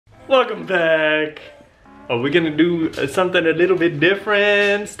Welcome back. Are we gonna do something a little bit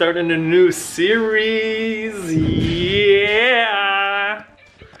different? Starting a new series. Yeah.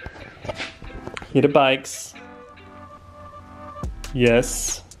 Hit the bikes.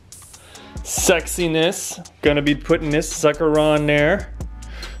 Yes. Sexiness. Gonna be putting this sucker on there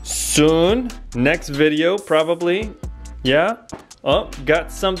soon. Next video probably. Yeah. Oh,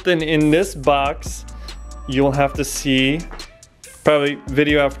 got something in this box. You'll have to see. Probably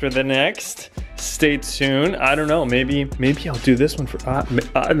video after the next. Stay tuned. I don't know. Maybe I'll do this one for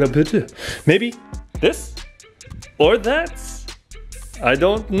maybe this or that. I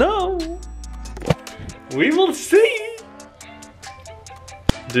don't know. We will see.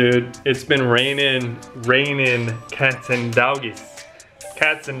 Dude, it's been raining cats and doggies.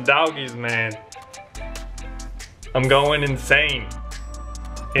 Cats and doggies, man. I'm going insane.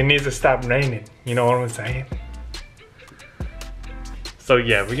 It needs to stop raining. You know what I'm saying? So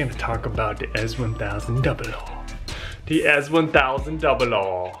yeah, we're gonna talk about the S1000RR. The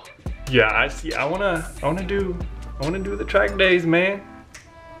S1000RR. Yeah, I wanna do the track days, man.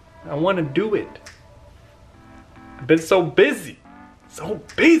 I wanna do it. I've been so busy,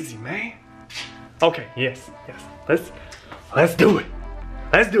 man. Okay, yes. Let's do it.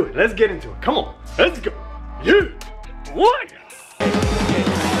 Let's get into it. Come on, let's go. Yeah. What?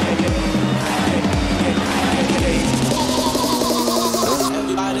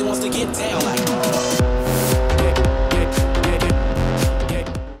 Everybody wants to get down like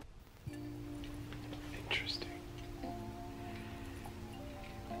interesting.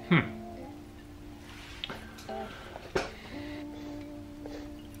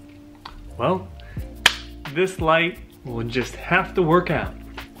 Well, this light will just have to work out.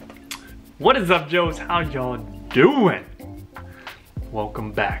 What is up, Joes? How y'all doing?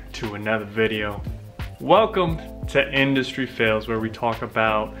 Welcome back to another video. Welcome to Industry Fails, where we talk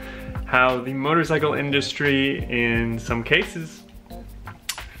about how the motorcycle industry, in some cases,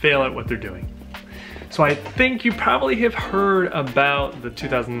 fail at what they're doing. So I think you probably have heard about the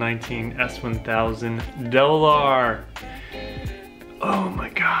 2019 S1000RR. Oh my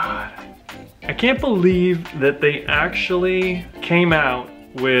God. I can't believe that they actually came out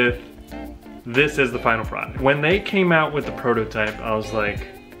with this as the final product. When they came out with the prototype, I was like,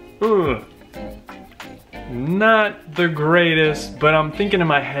 ugh. Not the greatest, but I'm thinking in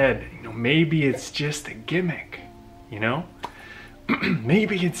my head, you know, maybe it's just a gimmick, you know?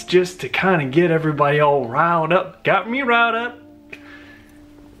 Maybe it's just to kind of get everybody all riled up. Got me riled up.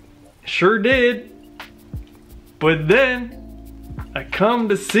 Sure did. But then I come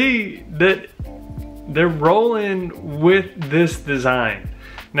to see that they're rolling with this design.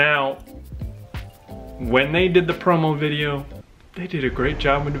 Now, when they did the promo video, they did a great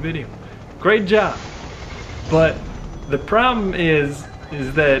job with the video. Great job. But the problem is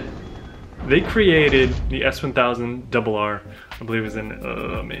that they created the S1000RR. I believe it was in,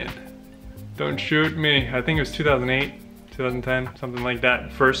 oh man, don't shoot me. I think it was 2008, 2010, something like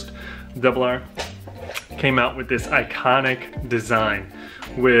that. First RR came out with this iconic design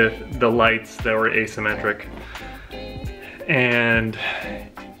with the lights that were asymmetric. And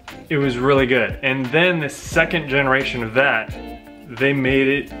it was really good. And then the second generation of that, they made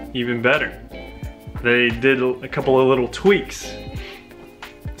it even better. They did a couple of little tweaks.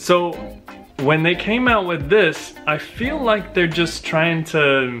 So when they came out with this, I feel like they're just trying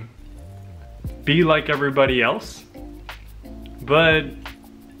to be like everybody else. But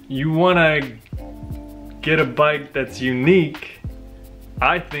you wanna get a bike that's unique.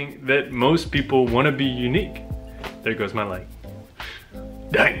 I think that most people wanna be unique. There goes my light.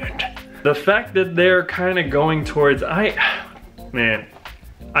 Dang it. The fact that they're kind of going towards, man,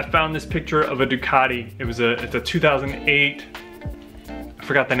 I found this picture of a Ducati. It's a 2008, I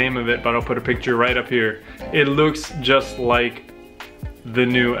forgot the name of it, but I'll put a picture right up here. It looks just like the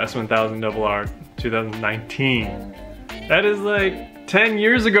new S1000RR 2019. That is like 10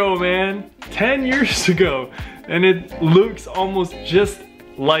 years ago, man. 10 years ago. And it looks almost just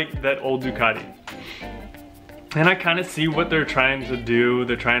like that old Ducati. And I kind of see what they're trying to do.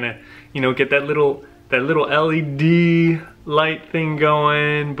 They're trying to, you know, get that little LED light thing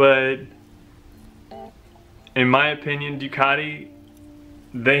going, but in my opinion, Ducati,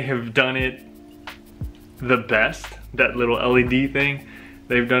 they have done it the best. That little LED thing,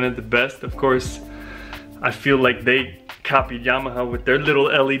 they've done it the best. Of course, I feel like they copied Yamaha with their little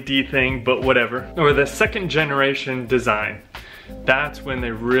LED thing, but whatever. Or the second generation design. That's when they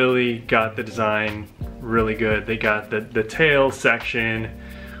really got the design really good. They got the tail section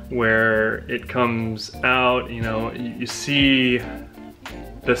where it comes out, you know, you see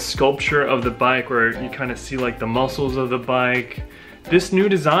the sculpture of the bike where you kind of see like the muscles of the bike. this new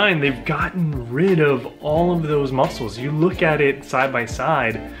design, they've gotten rid of all of those muscles. You look at it side by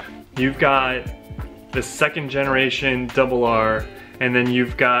side, you've got the second generation RR, and then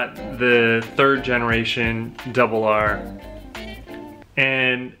you've got the third generation RR.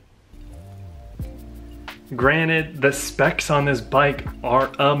 And granted, the specs on this bike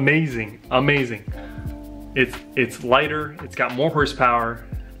are amazing, amazing. It's lighter, it's got more horsepower,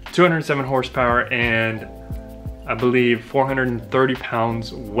 207 horsepower, and I believe 430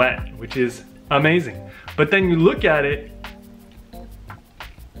 pounds wet, which is amazing. But then you look at it,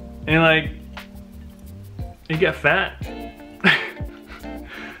 and like, you get fat.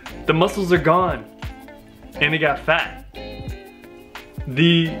 The muscles are gone, and it got fat.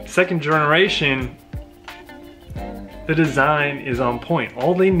 The second generation, the design is on point.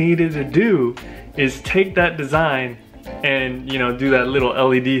 All they needed to do is take that design and, you know, do that little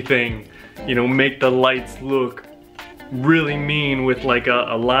LED thing, you know, make the lights look really mean with like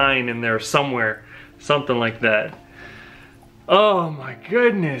a line in there somewhere, something like that. Oh my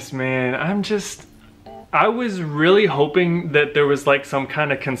goodness, man. I was really hoping that there was like some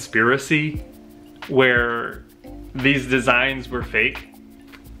kind of conspiracy where these designs were fake.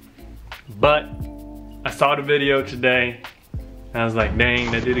 But I saw the video today and I was like,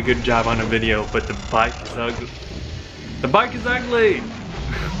 dang, they did a good job on the video, but the bike is ugly. The bike is ugly.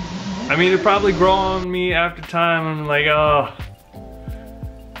 I mean, it probably grow on me after time. I'm like, oh,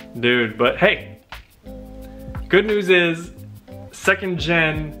 dude, but hey, good news is second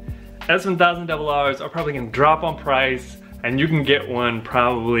gen S1000RRs are probably gonna drop on price, and you can get one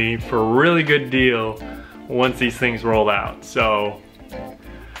probably for a really good deal once these things roll out. So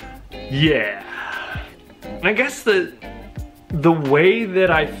yeah, and I guess the way that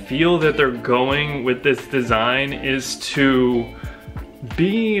I feel that they're going with this design is to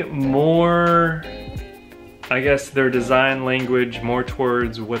be more, I guess, their design language more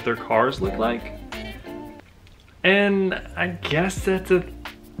towards what their cars look like. And I guess that's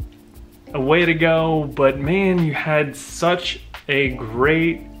a way to go, but man, you had such a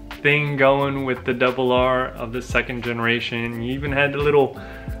great thing going with the RR of the second generation. You even had the little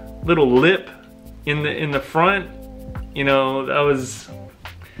lip in the front. You know,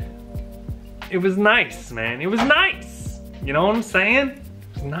 it was nice, man. It was nice. You know what I'm saying? It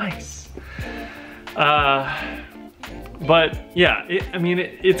was nice. But yeah, I mean,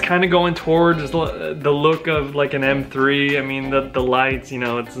 it's kind of going towards the look of like an M3. I mean, the lights, you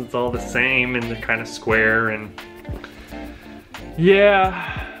know, it's all the same and they're kind of square, and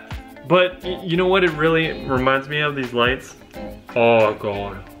yeah. But you know what it really reminds me of, these lights? Oh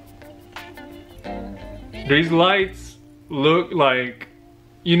God. These lights look like,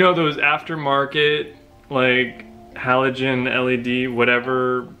 you know, those aftermarket, like halogen LED,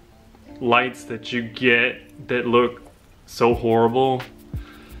 whatever lights that you get that look so horrible.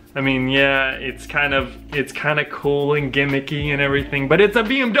 I mean, yeah, it's kind of cool and gimmicky and everything, but it's a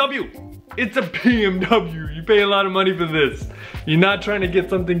BMW. It's a BMW. You pay a lot of money for this. You're not trying to get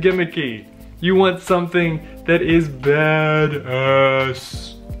something gimmicky. You want something that is badass.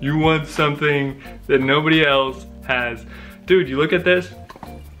 You want something that nobody else has. Dude, you look at this,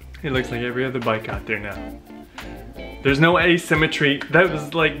 it looks like every other bike out there now. There's no asymmetry. That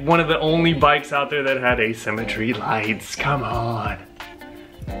was like one of the only bikes out there that had asymmetry lights. Come on.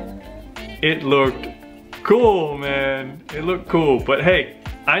 It looked cool, man. It looked cool. But hey,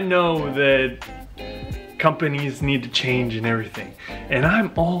 I know that companies need to change and everything, and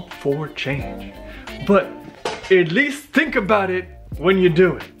I'm all for change. But at least think about it when you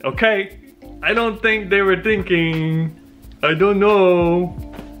do it, okay? I don't think they were thinking. I don't know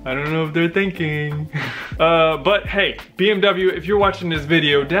if they're thinking. But hey, BMW, if you're watching this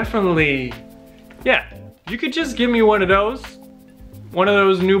video, definitely, yeah, you could just give me one of those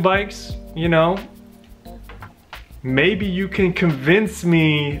new bikes, you know. Maybe you can convince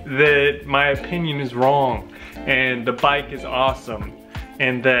me that my opinion is wrong and the bike is awesome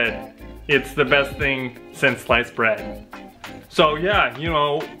and that it's the best thing since sliced bread. So yeah, you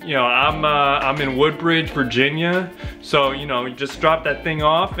know, I'm in Woodbridge, Virginia. So, you know, just drop that thing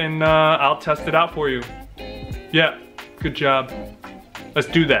off and I'll test it out for you. Yeah, good job. Let's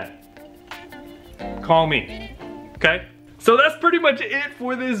do that. Call me, okay? So that's pretty much it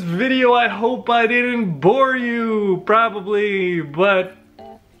for this video. I hope I didn't bore you, probably, but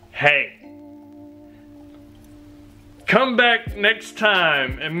hey. Come back next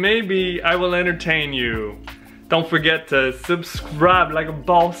time and maybe I will entertain you. Don't forget to subscribe like a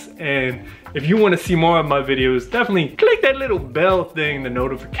boss, and if you want to see more of my videos, definitely click that little bell thing, the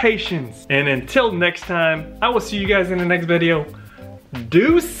notifications. And until next time, I will see you guys in the next video.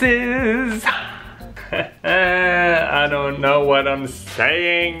 Deuces! I don't know what I'm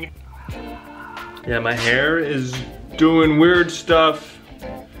saying. Yeah, my hair is doing weird stuff,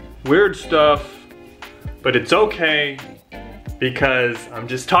 but it's okay because I'm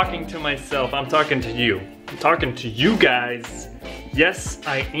just talking to myself. I'm talking to you. I'm talking to you guys. Yes,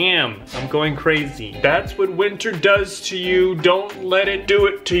 I am. I'm going crazy. That's what winter does to you. Don't let it do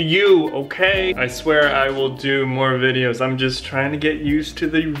it to you, okay? I swear I will do more videos. I'm just trying to get used to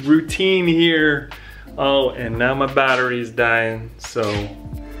the routine here. Oh, and now my battery's dying, so